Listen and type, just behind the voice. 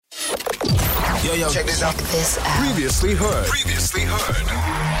Yo, check this out. Previously heard.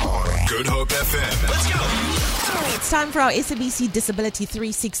 Good Hope FM. Let's go. It's time for our SABC Disability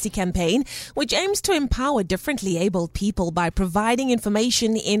 360 campaign, which aims to empower differently abled people by providing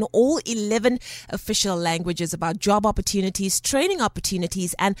information in all 11 official languages about job opportunities, training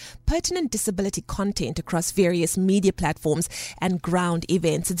opportunities, and pertinent disability content across various media platforms and ground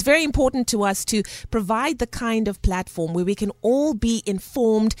events. It's very important to us to provide the kind of platform where we can all be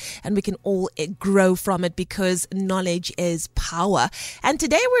informed and we can all grow from it, because knowledge is power. And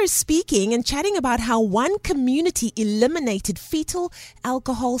today we're speaking and chatting about how one community eliminated fetal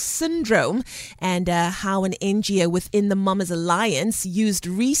alcohol syndrome, and how an NGO within the Mamas Alliance used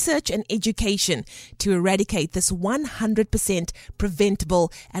research and education to eradicate this 100%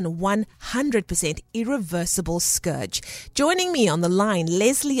 preventable and 100% irreversible scourge. Joining me on the line,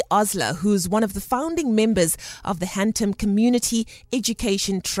 Lesley Osler, who's one of the founding members of the Hantam Community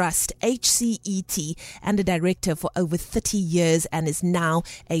Education Trust, HCET, and a director for over 30 years and is now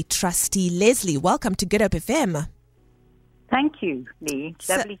a trustee. Lesley, welcome to Good Hope FM. Thank you, Lee.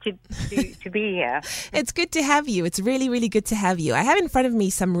 Lovely to be here. It's good to have you. It's really, really good to have you. I have in front of me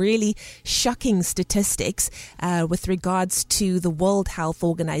some really shocking statistics with regards to the World Health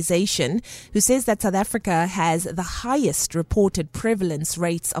Organization, who says that South Africa has the highest reported prevalence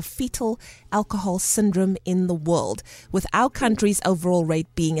rates of fetal alcohol syndrome in the world, with our country's overall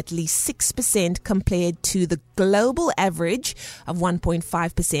rate being at least 6% compared to the global average of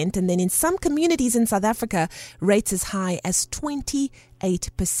 1.5%. And then in some communities in South Africa, rates as high as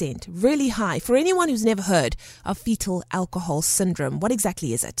 28%. Really high. For anyone who's never heard of fetal alcohol syndrome, what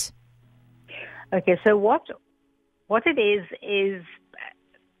exactly is it? Okay, so what it is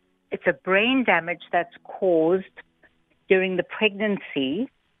it's a brain damage that's caused during the pregnancy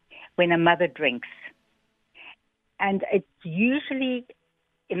when a mother drinks. And it's usually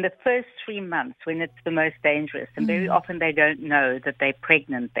in the first 3 months when it's the most dangerous. And very often they don't know that they're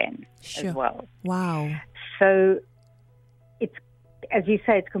pregnant then as well. Wow. So it's, as you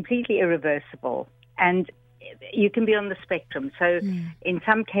say, it's completely irreversible. And you can be on the spectrum. So in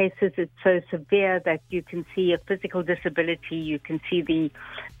some cases it's so severe that you can see a physical disability, you can see the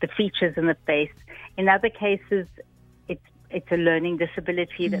features in the face. In other cases, it's a learning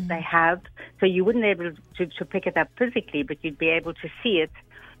disability that they have. So you wouldn't be able to pick it up physically, but you'd be able to see it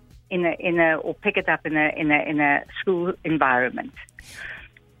or pick it up in a school environment.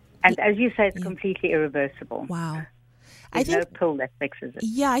 And as you say, it's completely irreversible. Wow. There's no pill that fixes it.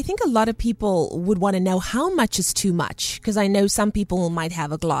 Yeah, I think a lot of people would want to know how much is too much, because I know some people might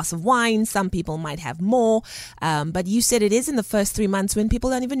have a glass of wine, some people might have more, but you said it is in the first 3 months when people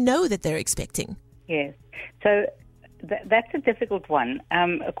don't even know that they're expecting. Yes. So that's a difficult one.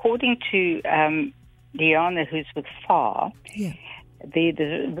 According to Leigh-Anne, who's with FAR,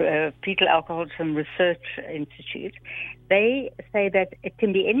 the Fetal Alcoholism Research Institute, they say that it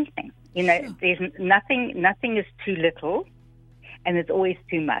can be anything. You know, there's nothing is too little, and it's always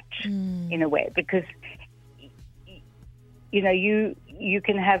too much in a way, because you know you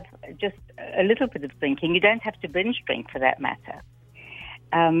can have just a little bit of drinking. You don't have to binge drink for that matter.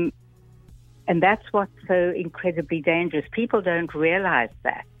 And that's what's so incredibly dangerous. People don't realize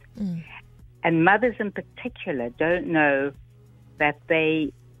that. And mothers in particular don't know that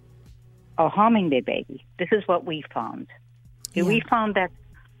they are harming their baby. This is what we found. We found that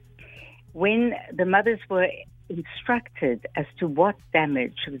when the mothers were instructed as to what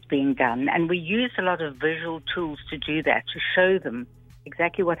damage was being done, and we used a lot of visual tools to do that, to show them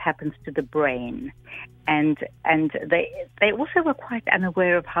exactly what happens to the brain. And they also were quite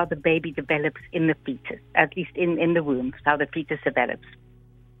unaware of how the baby develops in the fetus, at least in the womb, how the fetus develops.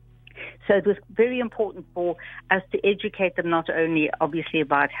 So it was very important for us to educate them not only obviously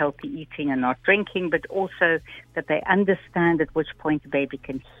about healthy eating and not drinking, but also that they understand at which point a baby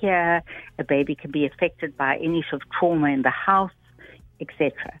can hear, a baby can be affected by any sort of trauma in the house,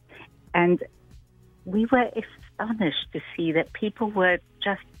 etc. And we were astonished to see that people were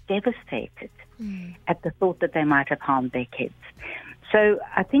just devastated at the thought that they might have harmed their kids. So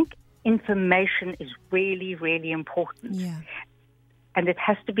I think information is really, really important. Yeah. And it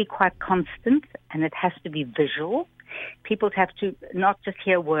has to be quite constant, and it has to be visual. People have to not just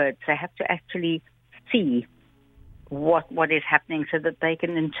hear words, they have to actually see what is happening so that they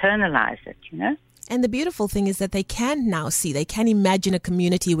can internalize it, you know? And the beautiful thing is that they can now see, they can imagine a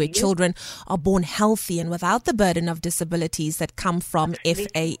community where children are born healthy and without the burden of disabilities that come from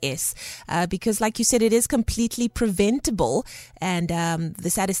FAS. Because like you said, it is completely preventable. And the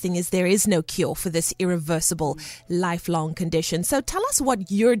saddest thing is there is no cure for this irreversible lifelong condition. So tell us what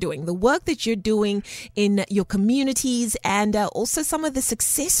you're doing, the work that you're doing in your communities, and also some of the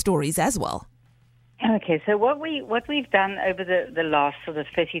success stories as well. Okay, so what we've done over the last sort of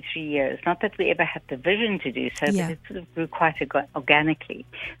 33 years, not that we ever had the vision to do so, but it sort of grew quite organically.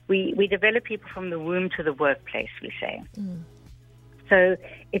 We develop people from the womb to the workplace, we say. So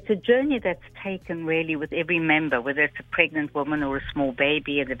it's a journey that's taken really with every member, whether it's a pregnant woman or a small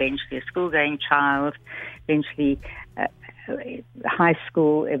baby, and eventually a school-going child, eventually high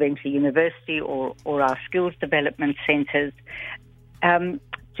school, eventually university, or our skills development centers, to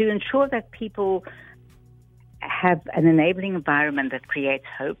ensure that people have an enabling environment that creates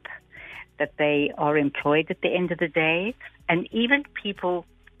hope, that they are employed at the end of the day, and even people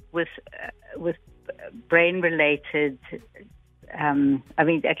with brain-related,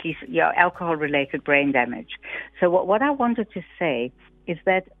 at least alcohol-related brain damage. So what I wanted to say is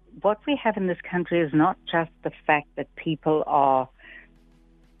that what we have in this country is not just the fact that people are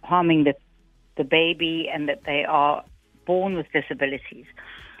harming the baby and that they are born with disabilities,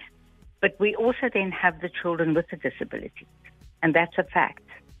 but we also then have the children with the disabilities, and that's a fact.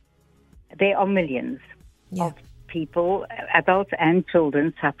 There are millions of people, adults and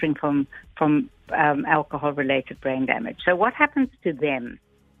children, suffering from alcohol-related brain damage. So what happens to them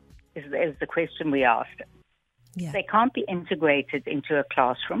is the question we asked. Yeah. They can't be integrated into a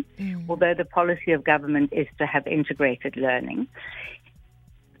classroom, although the policy of government is to have integrated learning,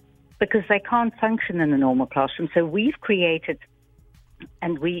 because they can't function in a normal classroom. So we've created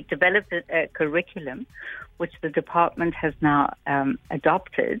and we developed a curriculum which the department has now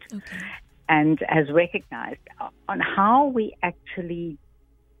adopted and has recognized on how we actually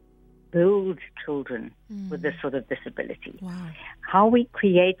build children with this sort of disability, how we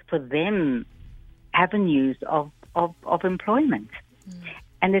create for them avenues of employment.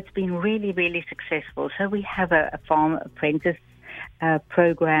 And it's been really, really successful. So we have a farm apprentice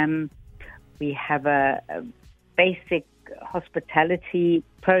program. We have a basic hospitality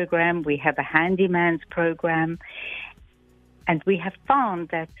program. We have a handyman's program. And we have found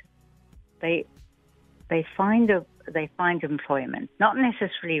that they find employment, not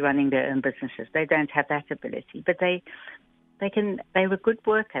necessarily running their own businesses. They don't have that ability, but they're a good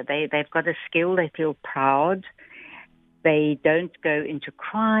worker. They've got a skill. They feel proud. They don't go into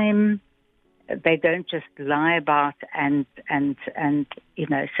crime. They don't just lie about and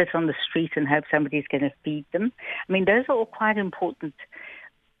sit on the street and hope somebody's going to feed them. I mean, those are all quite important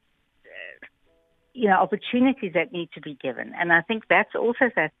opportunities that need to be given. And I think that's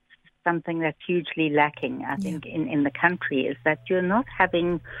something that's hugely lacking, I think, in the country, is that you're not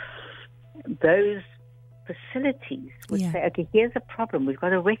having those facilities which say, okay, here's a problem, we've got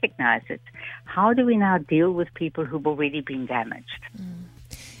to recognize it. How do we now deal with people who've already been damaged?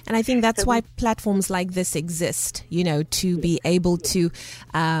 And I think that's why platforms like this exist, to be able to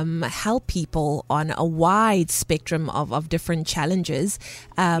help people on a wide spectrum of different challenges.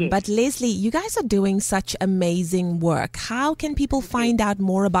 But Lesley, you guys are doing such amazing work. How can people find out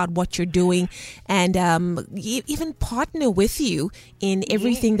more about what you're doing and even partner with you in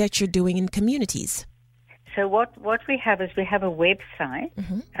everything that you're doing in communities? So what we have is we have a website,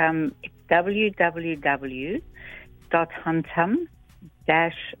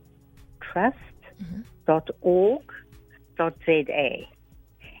 www.hantam-trust.org.za.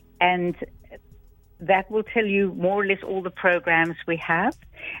 And that will tell you more or less all the programs we have.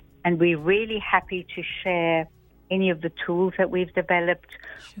 And we're really happy to share any of the tools that we've developed.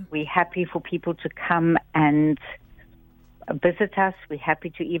 Sure. We're happy for people to come and visit us. We're happy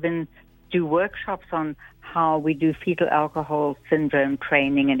to even do workshops on how we do fetal alcohol syndrome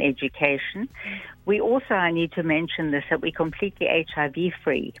training and education. We also, I need to mention this, that we're completely HIV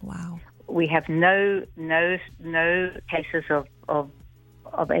free. Wow. We have no cases of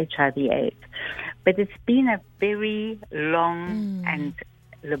HIV/AIDS. But it's been a very long and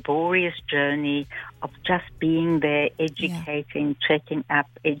laborious journey of just being there, educating, checking up.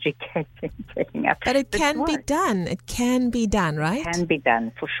 But it can be done. It can be done, right? It can be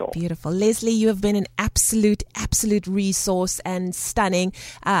done, for sure. Beautiful. Lesley, you have been an absolute resource and stunning.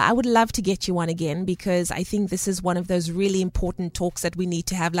 I would love to get you on again, because I think this is one of those really important talks that we need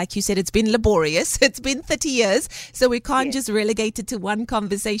to have. Like you said, it's been laborious. It's been 30 years, so we can't just relegate it to one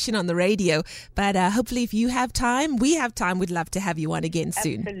conversation on the radio. But hopefully if you have time, we have time, we'd love to have you on again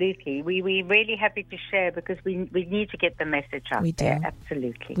soon. Absolutely. We're really happy to share, because we need to get the message out there.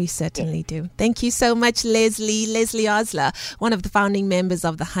 Absolutely. We certainly do. Thank you so much, Lesley Osler, one of the founding members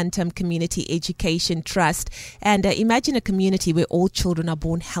of the Hantam Community Education Trust. And imagine a community where all children are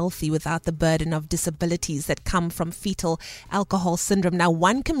born healthy without the burden of disabilities that come from fetal alcohol syndrome. Now,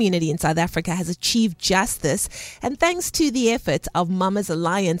 one community in South Africa has achieved just this. And thanks to the efforts of Mamas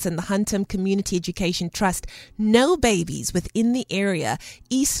Alliance and the Hantam Community Education Trust, no babies within the area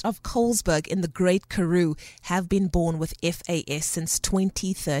east of Colesberg in the Great Karoo have been born with FAS since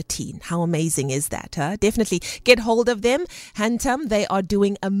 2013. How amazing is that, huh? Definitely get hold of them. Hantam, they are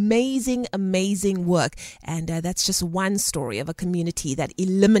doing amazing, amazing work. And that's just one story of a community that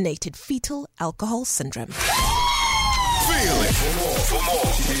eliminated fetal alcohol syndrome. Feel it. For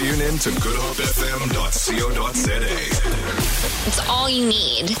more, tune in to goodhopefm.co.za. It's all you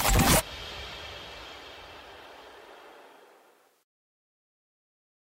need.